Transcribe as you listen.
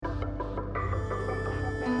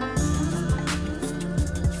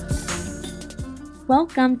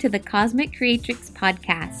Welcome to the Cosmic Creatrix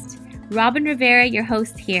podcast. Robin Rivera, your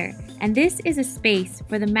host here, and this is a space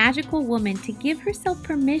for the magical woman to give herself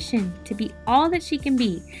permission to be all that she can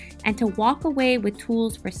be and to walk away with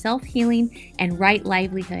tools for self-healing and right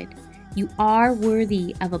livelihood. You are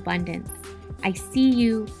worthy of abundance. I see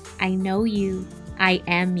you, I know you, I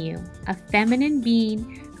am you, a feminine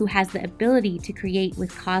being who has the ability to create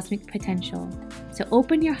with cosmic potential. So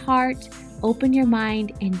open your heart, open your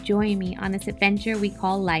mind, and join me on this adventure we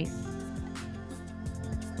call life.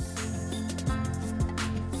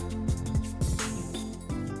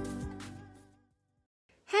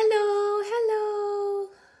 Hello.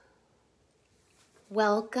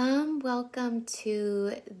 Welcome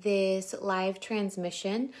to this live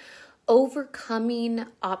transmission, overcoming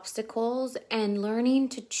obstacles and learning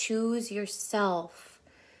to choose yourself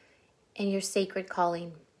and your sacred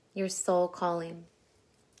calling, your soul calling.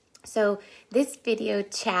 So this video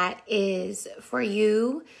chat is for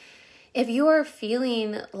you if you are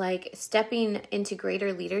feeling like stepping into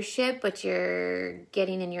greater leadership, but you're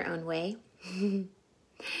getting in your own way.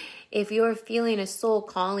 If you're feeling a soul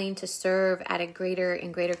calling to serve at a greater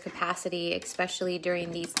and greater capacity, especially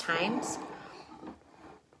during these times,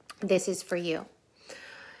 this is for you.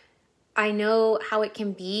 I know how it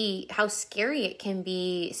can be, how scary it can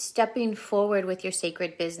be stepping forward with your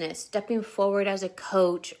sacred business, stepping forward as a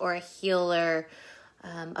coach or a healer,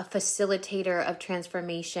 a facilitator of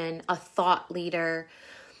transformation, a thought leader.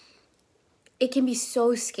 It can be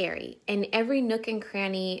so scary. And every nook and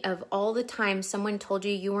cranny of all the time someone told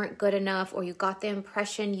you weren't good enough, or you got the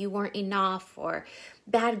impression you weren't enough, or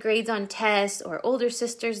bad grades on tests, or older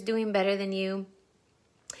sisters doing better than you,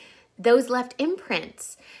 those left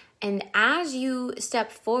imprints. And as you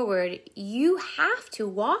step forward, you have to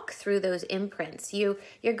walk through those imprints. You're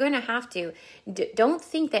going to have to. Don't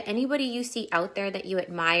think that anybody you see out there that you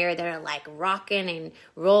admire, that are like rocking and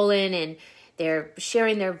rolling and they're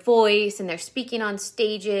sharing their voice and they're speaking on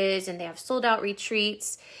stages and they have sold out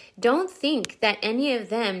retreats. Don't think that any of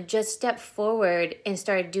them just stepped forward and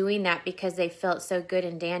started doing that because they felt so good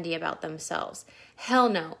and dandy about themselves. Hell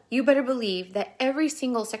no. You better believe that every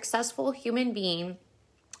single successful human being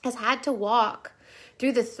has had to walk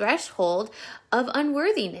through the threshold of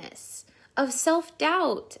unworthiness, of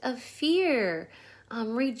self-doubt, of fear,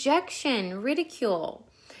 rejection, ridicule.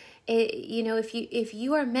 If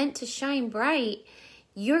you are meant to shine bright,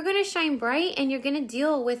 you're going to shine bright and you're going to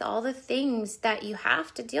deal with all the things that you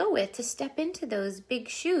have to deal with to step into those big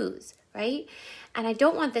shoes, right? And I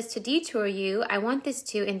don't want this to detour you. I want this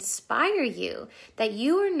to inspire you that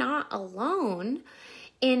you are not alone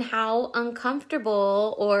in how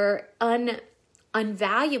uncomfortable or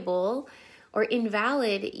unvaluable or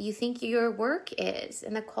invalid you think your work is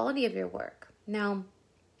and the quality of your work. Now,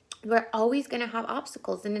 we're always going to have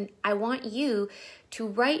obstacles, and I want you to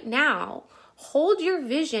right now hold your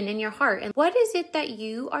vision in your heart. And what is it that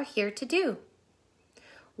you are here to do?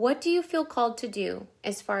 What do you feel called to do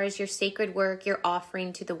as far as your sacred work you're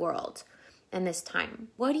offering to the world in this time?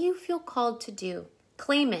 What do you feel called to do?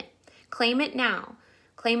 Claim it. Claim it now.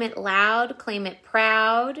 Claim it loud, claim it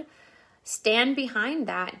proud, stand behind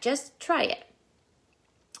that, just try it.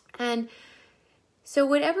 And so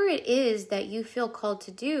whatever it is that you feel called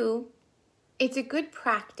to do, it's a good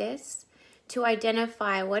practice to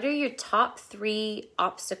identify what are your top 3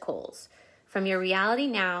 obstacles from your reality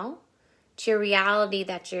now to your reality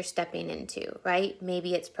that you're stepping into, right?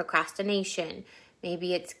 Maybe it's procrastination,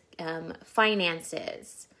 maybe it's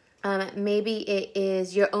finances, maybe it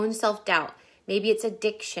is your own self-doubt. Maybe it's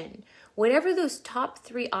addiction. Whatever those top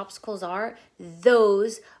 3 obstacles are,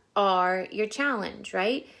 those are your challenge,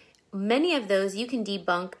 right? Many of those you can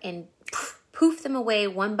debunk and poof them away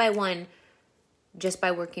one by one just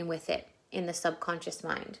by working with it in the subconscious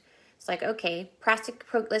mind. It's like, okay,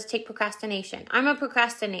 let's take procrastination. I'm a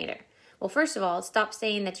procrastinator. Well, first of all, stop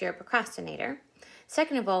saying that you're a procrastinator.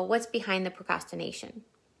 Second of all, what's behind the procrastination?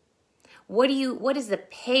 What is the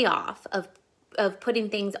payoff of putting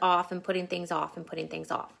things off and putting things off and putting things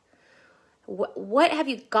off? What have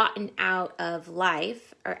you gotten out of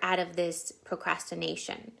life or out of this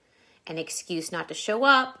procrastination? An excuse not to show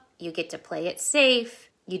up. You get to play it safe.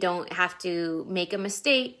 You don't have to make a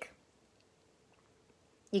mistake.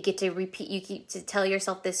 You get to repeat, you get to tell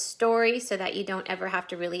yourself this story so that you don't ever have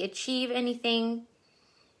to really achieve anything,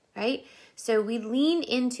 right? So we lean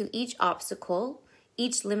into each obstacle,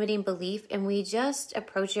 each limiting belief, and we just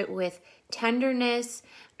approach it with tenderness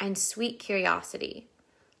and sweet curiosity.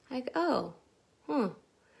 Like, let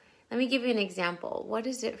me give you an example. What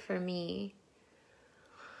is it for me?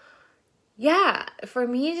 Yeah, for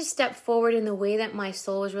me to step forward in the way that my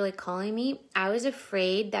soul was really calling me, I was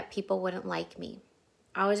afraid that people wouldn't like me.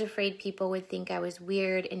 I was afraid people would think I was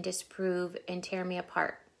weird and disapprove and tear me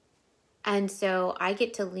apart. And so I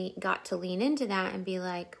got to lean into that and be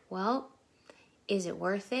like, well, is it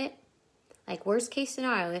worth it? Like, worst case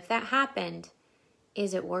scenario, if that happened,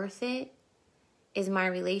 is it worth it? Is my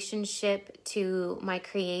relationship to my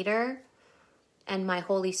Creator and my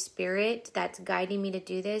Holy Spirit that's guiding me to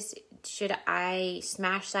do this, should I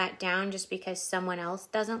smash that down just because someone else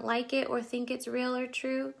doesn't like it or think it's real or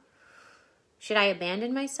true? Should I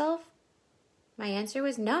abandon myself? My answer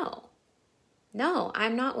was no. No,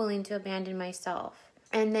 I'm not willing to abandon myself.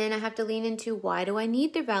 And then I have to lean into, why do I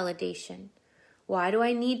need the validation? Why do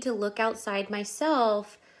I need to look outside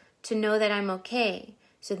myself to know that I'm okay?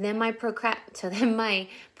 So then my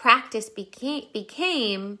practice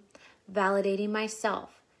became validating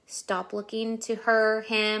myself. Stop looking to her,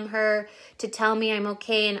 him, her to tell me I'm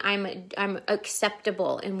okay and I'm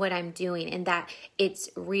acceptable in what I'm doing and that it's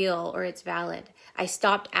real or it's valid. I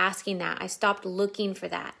stopped asking that. I stopped looking for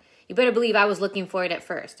that. You better believe I was looking for it at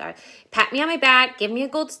first. Pat me on my back, give me a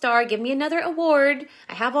gold star, give me another award.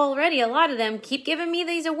 I have already a lot of them. Keep giving me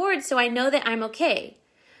these awards so I know that I'm okay.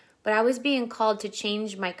 But I was being called to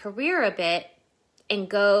change my career a bit and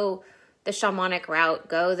go the shamanic route,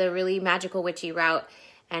 go the really magical witchy route.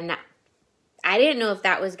 And I didn't know if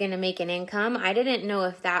that was going to make an income. I didn't know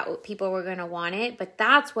if that people were going to want it, but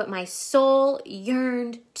that's what my soul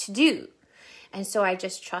yearned to do. And so I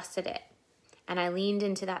just trusted it. And I leaned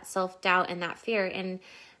into that self-doubt and that fear, and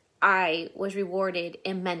I was rewarded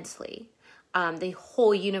immensely. The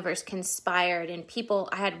whole universe conspired, and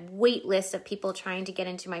I had wait lists of people trying to get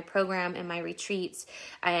into my program and my retreats.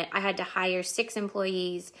 I had to hire 6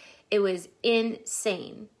 employees. It was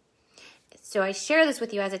insane. So I share this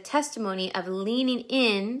with you as a testimony of leaning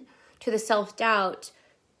in to the self-doubt,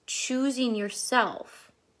 choosing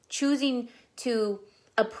yourself, choosing to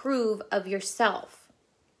approve of yourself.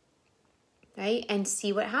 Right? And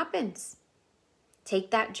see what happens.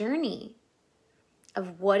 Take that journey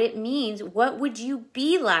of what it means. What would you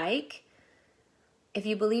be like if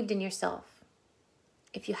you believed in yourself?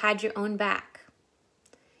 If you had your own back?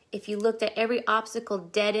 If you looked at every obstacle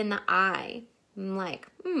dead in the eye? I'm like,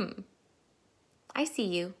 I see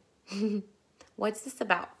you. What's this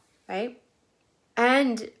about? Right?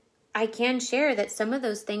 And I can share that some of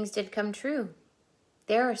those things did come true.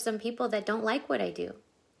 There are some people that don't like what I do.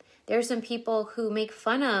 There are some people who make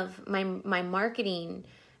fun of my marketing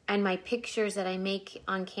and my pictures that I make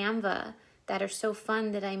on Canva that are so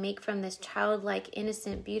fun that I make from this childlike,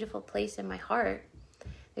 innocent, beautiful place in my heart.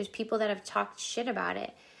 There's people that have talked shit about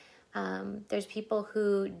it. There's people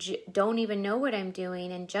who don't even know what I'm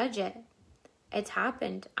doing and judge it. It's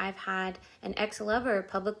happened. I've had an ex-lover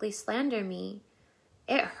publicly slander me.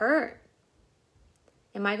 It hurt.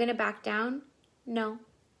 Am I going to back down? No.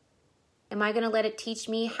 Am I going to let it teach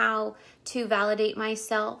me how to validate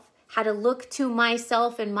myself, how to look to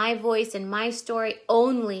myself and my voice and my story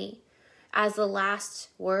only as the last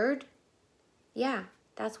word? Yeah,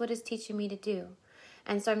 that's what it's teaching me to do.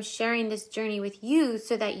 And so I'm sharing this journey with you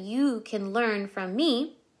so that you can learn from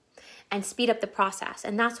me and speed up the process.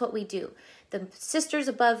 And that's what we do. The sisters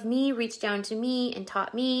above me reach down to me and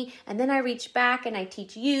taught me, and then I reach back and I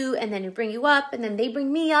teach you, and then I bring you up, and then they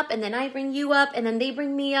bring me up, and then I bring you up, and then they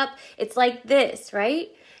bring me up. It's like this, right?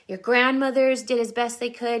 Your grandmothers did as best they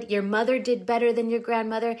could. Your mother did better than your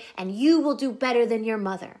grandmother, and you will do better than your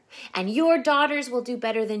mother. And your daughters will do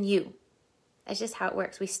better than you. That's just how it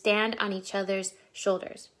works. We stand on each other's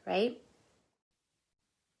shoulders, right?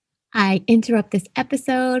 I interrupt this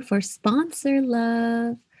episode for sponsor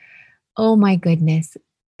love. Oh my goodness.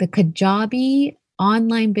 The Kajabi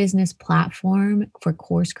online business platform for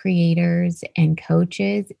course creators and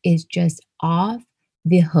coaches is just off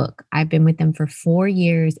the hook. I've been with them for 4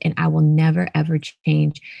 years and I will never ever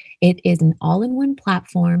change. It is an all-in-one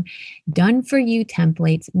platform, done for you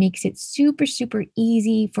templates, makes it super, super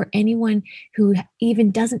easy for anyone who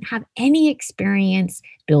even doesn't have any experience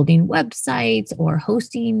building websites or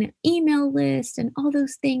hosting email lists and all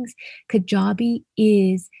those things. Kajabi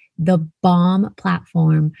is the bomb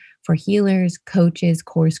platform for healers, coaches,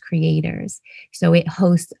 course creators. So it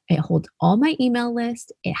holds all my email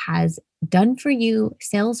list. It has done for you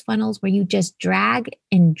sales funnels where you just drag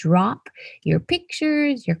and drop your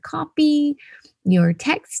pictures, your copy, your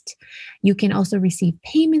text. You can also receive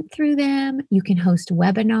payment through them. You can host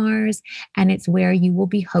webinars, and it's where you will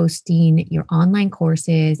be hosting your online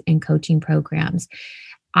courses and coaching programs.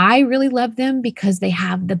 I really love them because they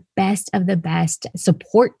have the best of the best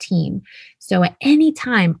support team. So at any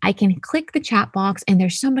time, I can click the chat box and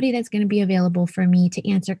there's somebody that's going to be available for me to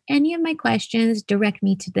answer any of my questions, direct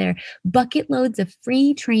me to their bucket loads of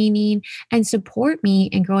free training, and support me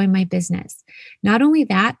in growing my business. Not only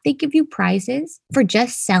that, they give you prizes for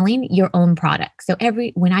just selling your own product. So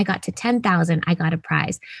when I got to 10,000, I got a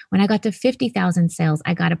prize. When I got to 50,000 sales,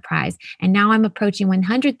 I got a prize. And now I'm approaching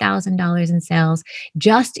 $100,000 in sales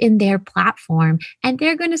just in their platform. And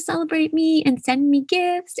they're going to celebrate me and send me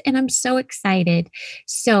gifts. And I'm so excited.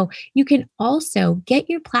 So you can also get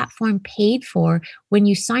your platform paid for when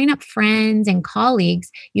you sign up friends and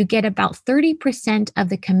colleagues. You get about 30% of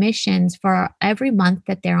the commissions for every month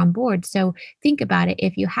that they're on board. So think about it.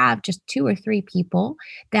 If you have just 2 or 3 people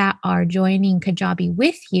that are joining Kajabi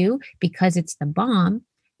with you because it's the bomb,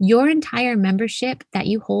 your entire membership that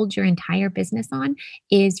you hold your entire business on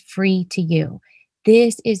is free to you.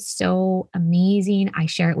 This is so amazing. I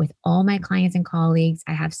share it with all my clients and colleagues.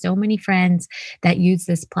 I have so many friends that use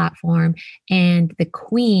this platform. And the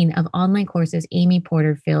queen of online courses, Amy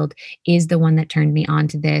Porterfield, is the one that turned me on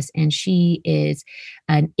to this. And she is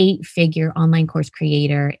an 8-figure online course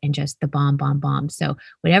creator and just the bomb, bomb, bomb. So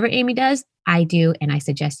whatever Amy does, I do. And I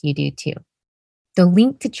suggest you do too. The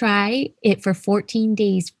link to try it for 14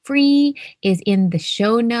 days free is in the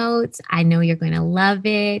show notes. I know you're going to love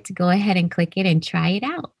it. Go ahead and click it and try it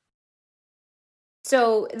out.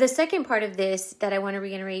 So the second part of this that I want to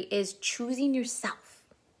reiterate is choosing yourself,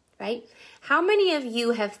 right? How many of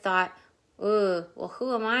you have thought, oh, well,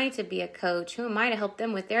 who am I to be a coach? Who am I to help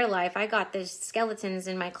them with their life? I got the skeletons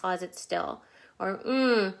in my closet still. Or,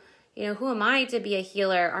 who am I to be a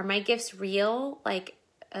healer? Are my gifts real?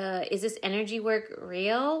 Is this energy work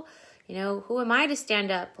real? Who am I to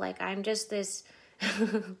stand up? I'm just this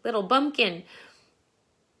little bumpkin.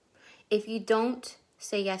 If you don't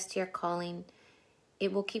say yes to your calling,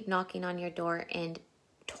 it will keep knocking on your door and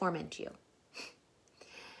torment you.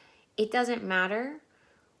 It doesn't matter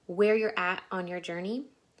where you're at on your journey.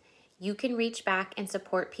 You can reach back and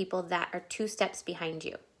support people that are 2 steps behind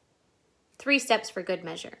you. 3 steps for good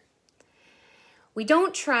measure. We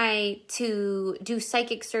don't try to do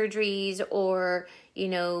psychic surgeries or,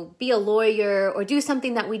 be a lawyer or do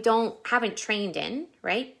something that we haven't trained in,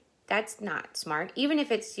 right? That's not smart. Even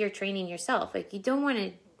if it's you're training yourself, you don't want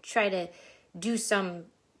to try to do some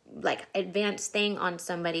advanced thing on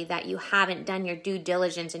somebody that you haven't done your due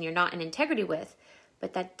diligence and you're not in integrity with.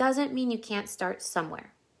 But that doesn't mean you can't start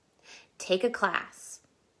somewhere. Take a class,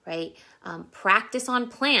 right? Practice on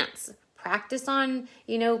plants. Practice on,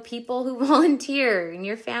 people who volunteer in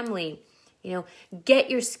your family.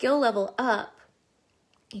 Get your skill level up.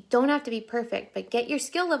 You don't have to be perfect, but get your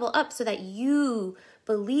skill level up so that you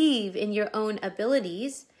believe in your own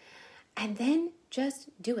abilities, and then just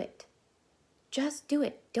do it. Just do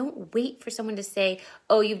it. Don't wait for someone to say,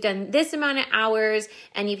 oh, you've done this amount of hours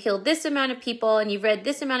and you've healed this amount of people and you've read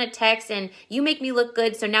this amount of text and you make me look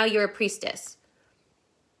good, so now you're a priestess.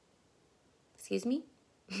 Excuse me?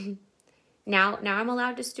 Now I'm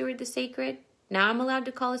allowed to steward the sacred. Now I'm allowed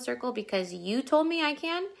to call a circle because you told me I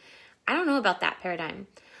can. I don't know about that paradigm.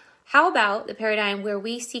 How about the paradigm where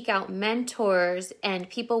we seek out mentors and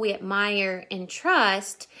people we admire and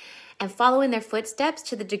trust and follow in their footsteps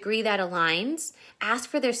to the degree that aligns, ask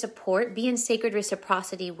for their support, be in sacred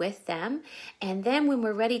reciprocity with them, and then when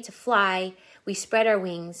we're ready to fly, we spread our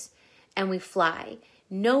wings and we fly,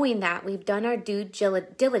 knowing that we've done our due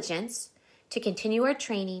diligence to continue our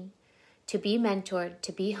training, to be mentored,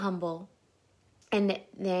 to be humble. And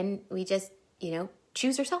then we just,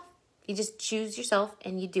 choose yourself. You just choose yourself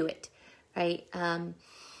and you do it, right?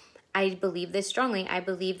 I believe this strongly. I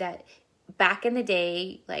believe that back in the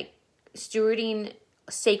day, stewarding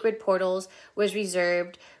sacred portals was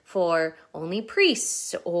reserved for only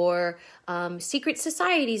priests or secret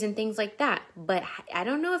societies and things like that. But I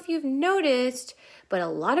don't know if you've noticed, but a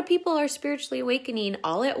lot of people are spiritually awakening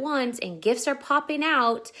all at once and gifts are popping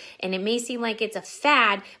out, and it may seem like it's a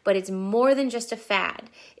fad, but it's more than just a fad.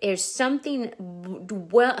 There's something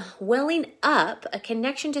welling up, a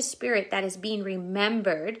connection to spirit that is being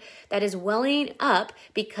remembered, that is welling up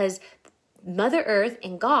because Mother Earth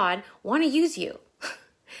and God want to use you.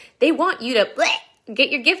 They want you to get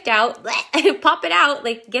your gift out, pop it out,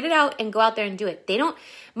 get it out and go out there and do it.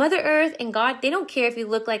 Mother Earth and God, they don't care if you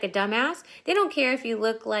look like a dumbass. They don't care if you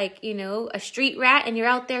look like, a street rat and you're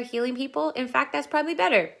out there healing people. In fact, that's probably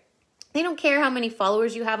better. They don't care how many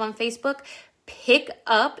followers you have on Facebook. Pick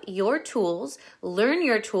up your tools, learn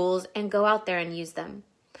your tools, and go out there and use them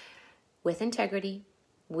with integrity,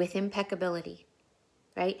 with impeccability.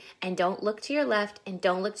 right? And don't look to your left and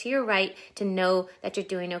don't look to your right to know that you're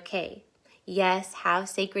doing okay. Yes, have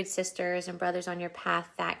sacred sisters and brothers on your path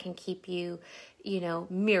that can keep you,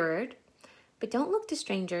 mirrored. But don't look to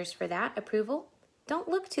strangers for that approval. Don't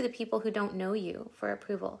look to the people who don't know you for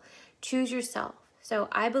approval. Choose yourself. So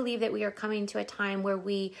I believe that we are coming to a time where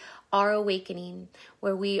we are awakening,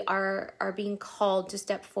 where we are being called to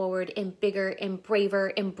step forward in bigger and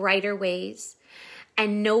braver and brighter ways.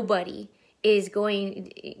 And nobody is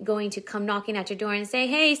going to come knocking at your door and say,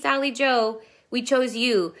 hey, Sally Joe, we chose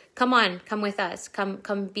you. Come on, come with us.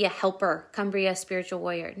 Come be a helper. Come be a spiritual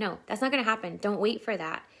warrior. No, that's not going to happen. Don't wait for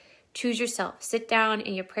that. Choose yourself. Sit down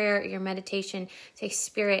in your prayer, your meditation. Say,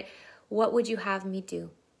 Spirit, what would you have me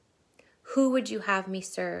do? Who would you have me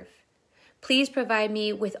serve? Please provide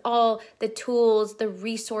me with all the tools, the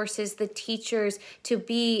resources, the teachers to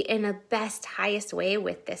be in a best, highest way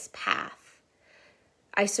with this path.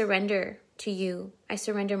 I surrender to you. I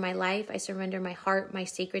surrender my life. I surrender my heart, my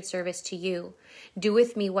sacred service to you. Do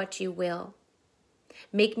with me what you will.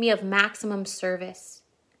 Make me of maximum service.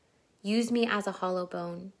 Use me as a hollow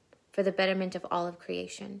bone for the betterment of all of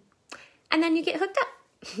creation. And then you get hooked up,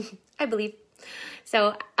 I believe.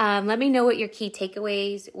 So let me know what your key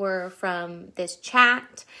takeaways were from this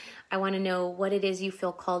chat. I want to know what it is you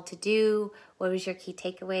feel called to do. What was your key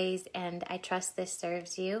takeaways? And I trust this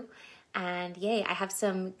serves you. And yay, I have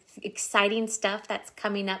some exciting stuff that's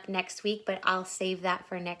coming up next week, but I'll save that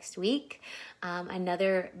for next week.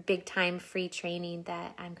 Another big time free training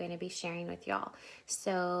that I'm going to be sharing with y'all.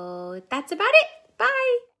 So that's about it.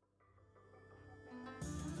 Bye.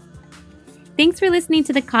 Thanks for listening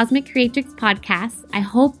to the Cosmic Creatrix podcast. I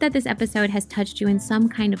hope that this episode has touched you in some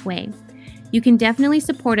kind of way. You can definitely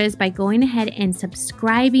support us by going ahead and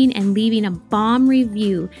subscribing and leaving a bomb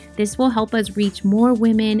review. This will help us reach more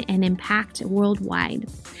women and impact worldwide.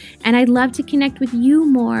 And I'd love to connect with you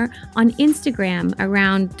more on Instagram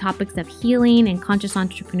around topics of healing and conscious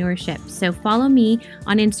entrepreneurship. So follow me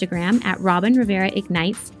on Instagram at Robin Rivera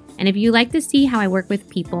Ignites. And if you like to see how I work with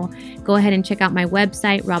people, go ahead and check out my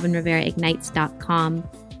website, robinriveraignites.com.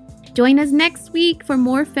 Join us next week for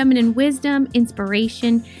more feminine wisdom,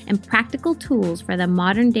 inspiration, and practical tools for the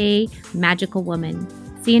modern day magical woman.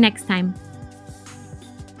 See you next time.